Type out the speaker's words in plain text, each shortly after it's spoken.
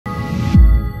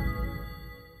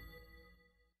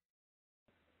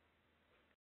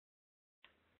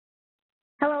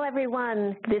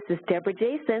everyone. This is Debra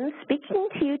Jason speaking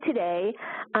to you today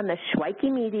on the Shweiki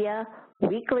Media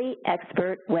Weekly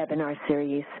Expert Webinar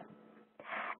Series.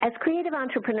 As creative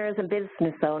entrepreneurs and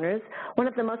business owners, one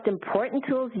of the most important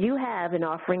tools you have in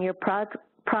offering your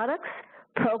products,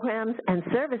 programs, and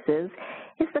services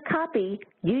is the copy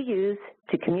you use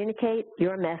to communicate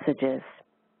your messages.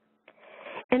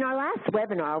 In our last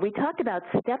webinar, we talked about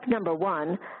step number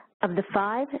 1 of the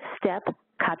 5-step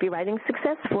copywriting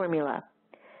success formula.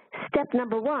 Step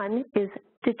number 1 is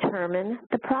determine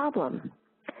the problem.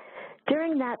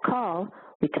 During that call,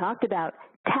 we talked about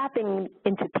tapping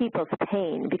into people's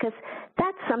pain because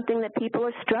that's something that people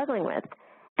are struggling with.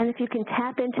 And if you can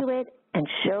tap into it and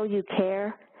show you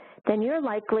care, then you're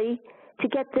likely to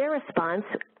get their response,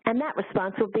 and that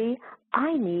response will be,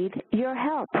 I need your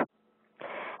help.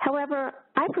 However,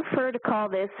 I prefer to call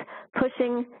this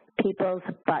pushing people's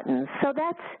buttons. So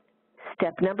that's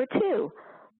step number 2,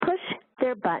 push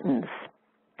their buttons.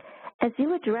 As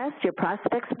you address your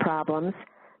prospects' problems,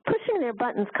 pushing their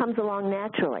buttons comes along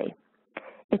naturally.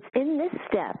 It's in this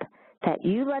step that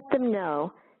you let them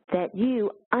know that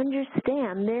you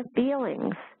understand their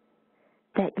feelings,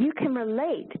 that you can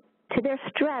relate to their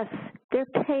stress, their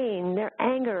pain, their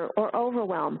anger, or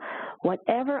overwhelm,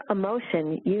 whatever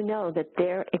emotion you know that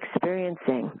they're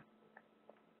experiencing.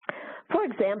 For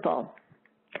example,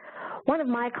 one of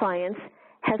my clients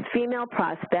has female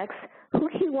prospects who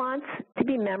he wants to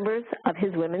be members of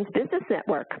his women's business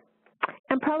network.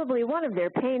 And probably one of their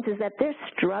pains is that they're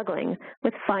struggling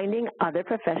with finding other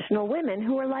professional women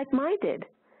who are like-minded.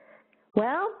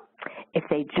 Well, if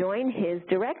they join his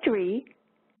directory,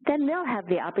 then they'll have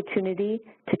the opportunity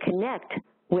to connect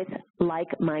with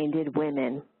like-minded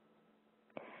women.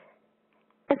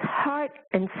 As heart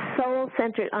and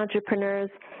soul-centered entrepreneurs,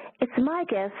 it's my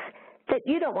guess that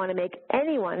you don't want to make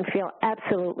anyone feel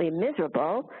absolutely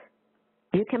miserable.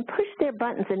 You can push their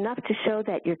buttons enough to show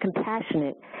that you're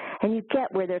compassionate and you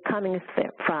get where they're coming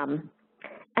from.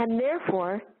 And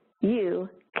therefore, you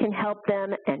can help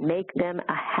them and make them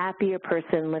a happier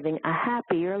person living a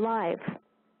happier life.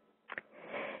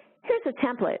 Here's a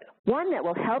template, one that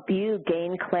will help you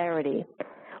gain clarity.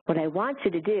 What I want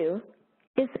you to do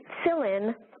is fill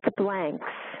in the blanks.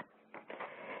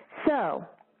 So,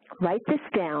 write this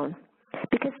down,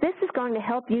 because this is going to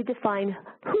help you define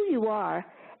who you are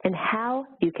and how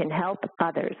you can help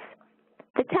others.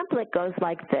 The template goes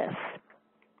like this.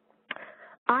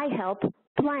 I help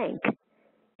blank,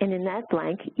 and in that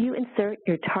blank, you insert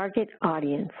your target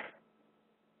audience.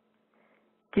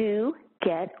 Do,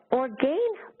 get, or gain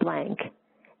blank,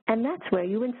 and that's where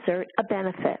you insert a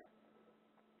benefit.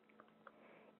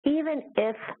 Even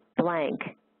if blank,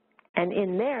 and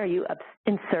in there you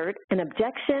insert an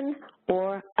objection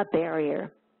or a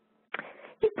barrier.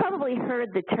 You've probably heard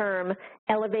the term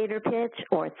elevator pitch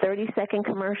or 30-second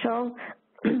commercial.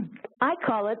 I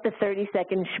call it the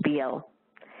 30-second spiel.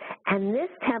 And this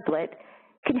template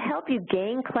can help you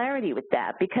gain clarity with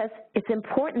that because it's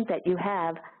important that you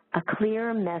have a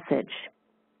clear message.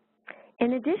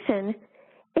 In addition,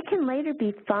 it can later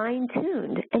be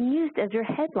fine-tuned and used as your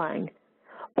headline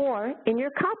or in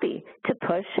your copy to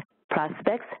push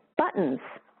prospects' buttons.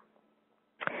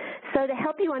 So to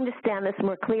help you understand this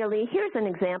more clearly, here's an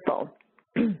example.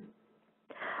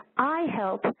 I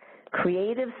help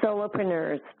creative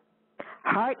solopreneurs,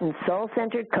 heart and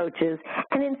soul-centered coaches,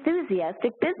 and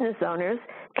enthusiastic business owners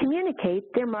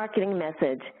communicate their marketing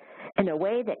message in a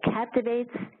way that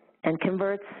captivates and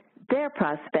converts their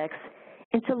prospects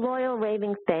into loyal,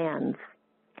 raving fans,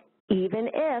 even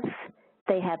if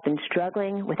they have been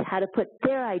struggling with how to put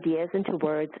their ideas into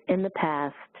words in the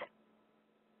past.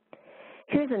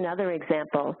 Here's another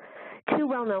example. 2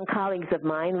 well-known colleagues of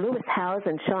mine, Lewis Howes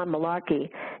and Sean Malarkey,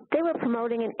 they were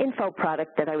promoting an info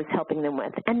product that I was helping them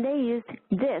with, and they used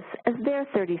this as their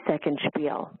 30-second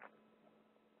spiel.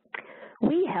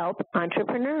 We help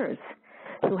entrepreneurs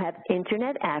who have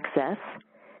internet access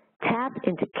tap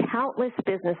into countless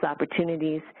business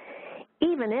opportunities,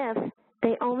 even if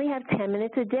they only have 10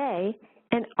 minutes a day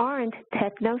and aren't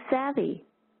techno-savvy.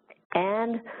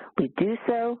 And we do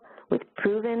so with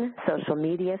proven social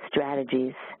media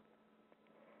strategies.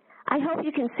 I hope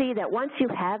you can see that once you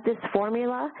have this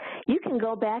formula, you can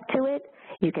go back to it,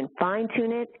 you can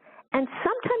fine-tune it, and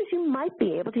sometimes you might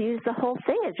be able to use the whole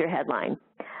thing as your headline.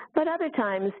 But other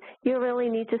times, you really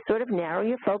need to sort of narrow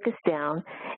your focus down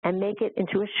and make it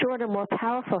into a shorter, more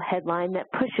powerful headline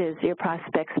that pushes your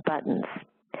prospects' buttons.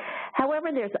 However,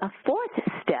 there's a fourth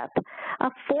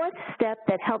step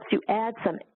that helps you add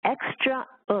some extra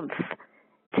oomph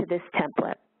to this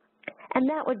template. And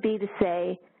that would be to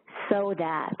say, so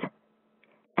that.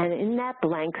 And in that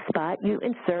blank spot, you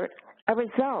insert a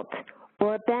result,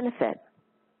 or a benefit.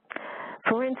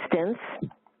 For instance,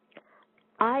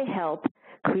 I help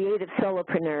creative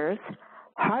solopreneurs,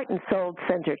 heart and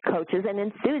soul-centered coaches, and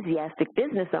enthusiastic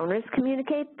business owners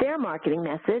communicate their marketing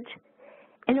message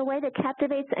in a way that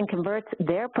captivates and converts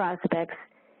their prospects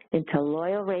into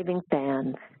loyal, raving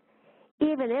fans,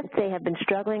 even if they have been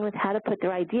struggling with how to put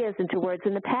their ideas into words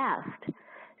in the past,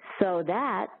 so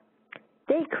that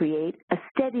they create a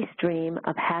steady stream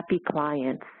of happy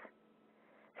clients,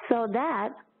 so that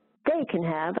they can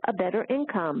have a better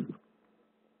income,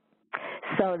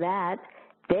 so that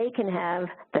they can have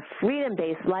the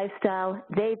freedom-based lifestyle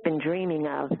they've been dreaming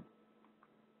of,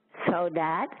 so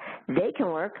that they can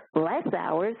work less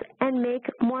hours and make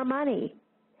more money.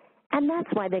 And that's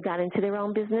why they got into their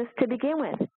own business to begin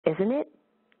with, isn't it?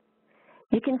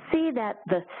 You can see that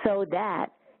the "so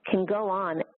that" can go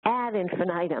on ad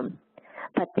infinitum,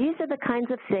 but these are the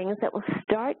kinds of things that will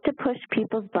start to push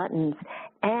people's buttons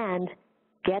and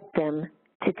get them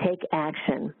to take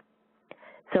action.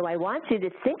 So I want you to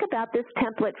think about this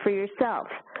template for yourself.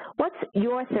 What's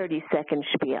your 30-second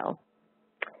spiel?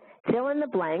 Fill in the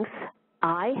blanks.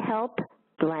 I help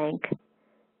blank,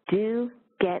 do,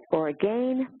 get, or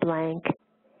gain blank,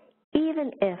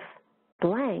 even if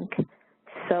blank,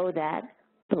 so that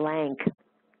blank.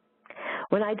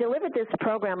 When I delivered this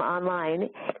program online,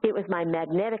 it was my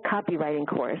magnetic copywriting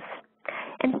course.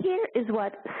 And here is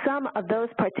what some of those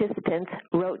participants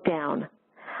wrote down.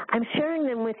 I'm sharing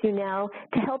them with you now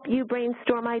to help you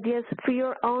brainstorm ideas for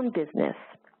your own business.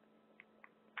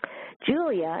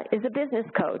 Julia is a business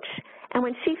coach, and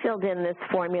when she filled in this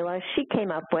formula, she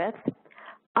came up with,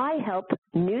 I help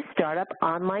new startup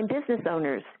online business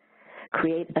owners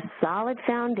create a solid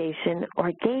foundation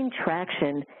or gain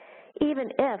traction,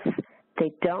 even if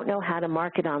they don't know how to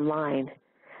market online,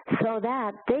 so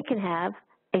that they can have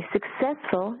a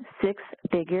successful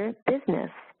six-figure business.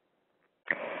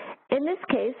 In this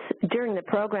case, during the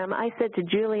program, I said to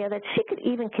Julia that she could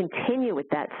even continue with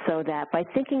that "so that" by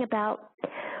thinking about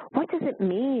what does it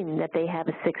mean that they have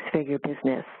a six-figure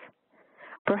business?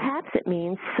 Perhaps it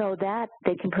means so that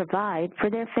they can provide for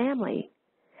their family,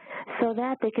 so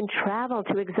that they can travel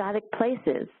to exotic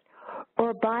places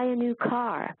or buy a new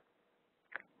car.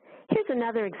 Here's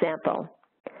another example.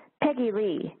 Peggy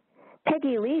Lee.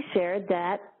 Peggy Lee shared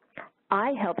that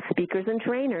I help speakers and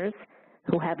trainers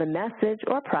who have a message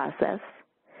or process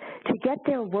to get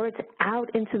their words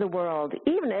out into the world,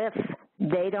 even if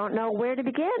they don't know where to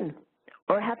begin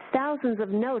or have thousands of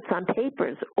notes on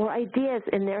papers or ideas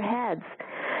in their heads,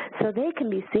 so they can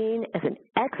be seen as an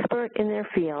expert in their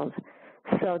field,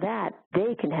 so that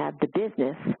they can have the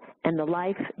business and the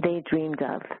life they dreamed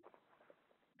of.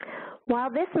 While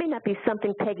this may not be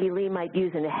something Peggy Lee might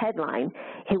use in a headline,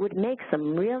 it would make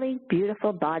some really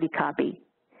beautiful body copy.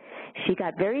 She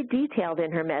got very detailed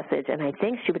in her message, and I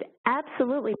think she would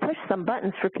absolutely push some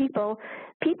buttons for people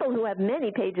who have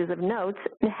many pages of notes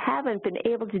and haven't been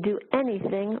able to do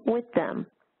anything with them.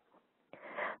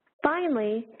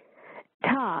 Finally,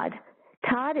 Todd.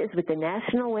 Todd is with the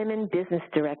National Women Business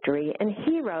Directory, and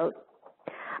he wrote,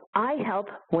 I help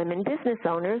women business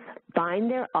owners find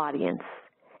their audience,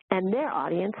 and their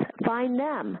audience find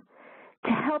them,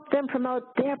 to help them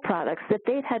promote their products that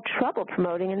they've had trouble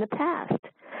promoting in the past,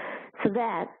 so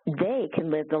that they can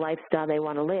live the lifestyle they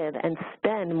want to live and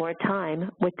spend more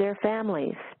time with their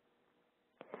families.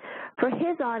 For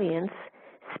his audience,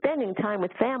 spending time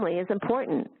with family is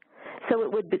important, so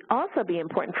it would also be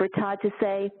important for Todd to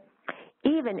say,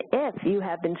 even if you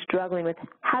have been struggling with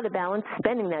how to balance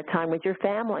spending that time with your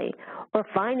family or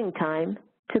finding time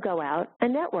to go out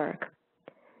and network.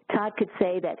 Todd could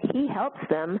say that he helps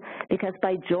them because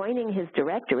by joining his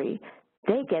directory,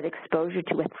 they get exposure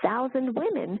to 1,000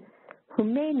 women who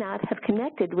may not have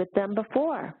connected with them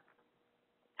before.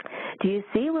 Do you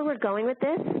see where we're going with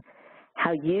this?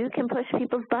 How you can push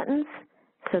people's buttons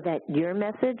so that your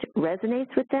message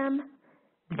resonates with them,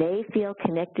 they feel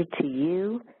connected to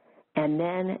you, and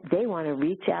then they want to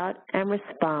reach out and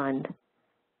respond.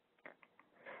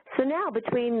 So now,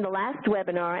 between the last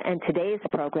webinar and today's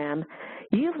program,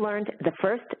 you've learned the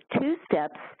first 2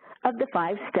 steps of the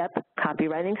 5-step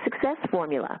copywriting success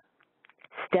formula.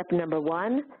 Step number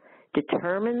 1,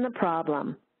 determine the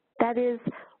problem. That is,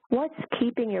 what's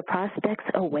keeping your prospects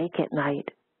awake at night?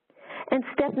 And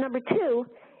step number 2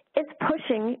 is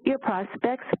pushing your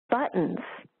prospects' buttons.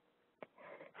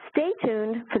 Stay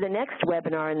tuned for the next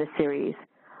webinar in the series,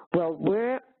 where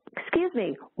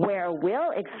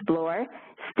we'll explore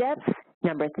steps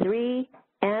number 3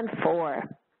 and 4.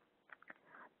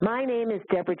 My name is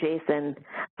Debra Jason.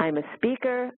 I'm a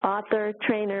speaker, author,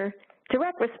 trainer,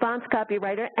 direct response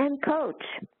copywriter, and coach.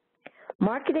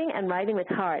 Marketing and Writing with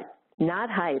Heart, not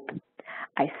hype.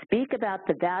 I speak about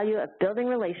the value of building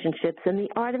relationships and the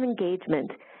art of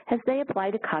engagement as they apply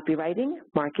to copywriting,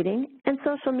 marketing, and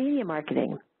social media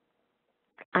marketing.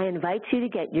 I invite you to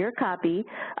get your copy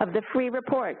of the free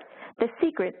report, The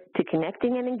Secret to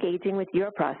Connecting and Engaging with Your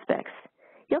Prospects.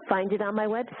 You'll find it on my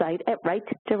website at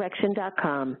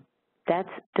writedirection.com. That's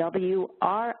W-R-I-T-E,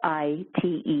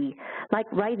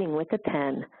 like writing with a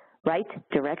pen,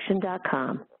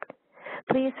 writedirection.com.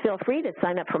 Please feel free to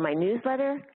sign up for my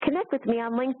newsletter, connect with me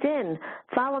on LinkedIn,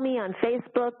 follow me on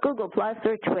Facebook, Google+,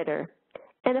 or Twitter.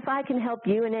 And if I can help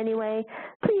you in any way,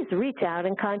 please reach out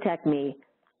and contact me.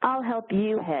 I'll help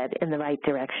you head in the right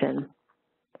direction.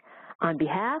 On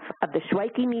behalf of the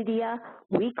Shweiki Media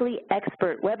Weekly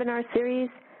Expert Webinar Series,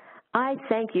 I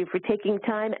thank you for taking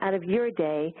time out of your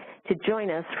day to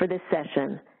join us for this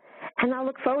session. And I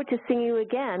look forward to seeing you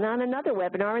again on another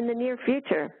webinar in the near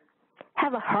future.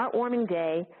 Have a heartwarming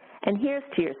day, and here's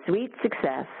to your sweet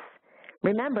success.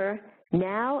 Remember,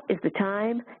 now is the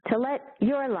time to let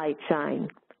your light shine.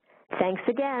 Thanks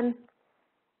again.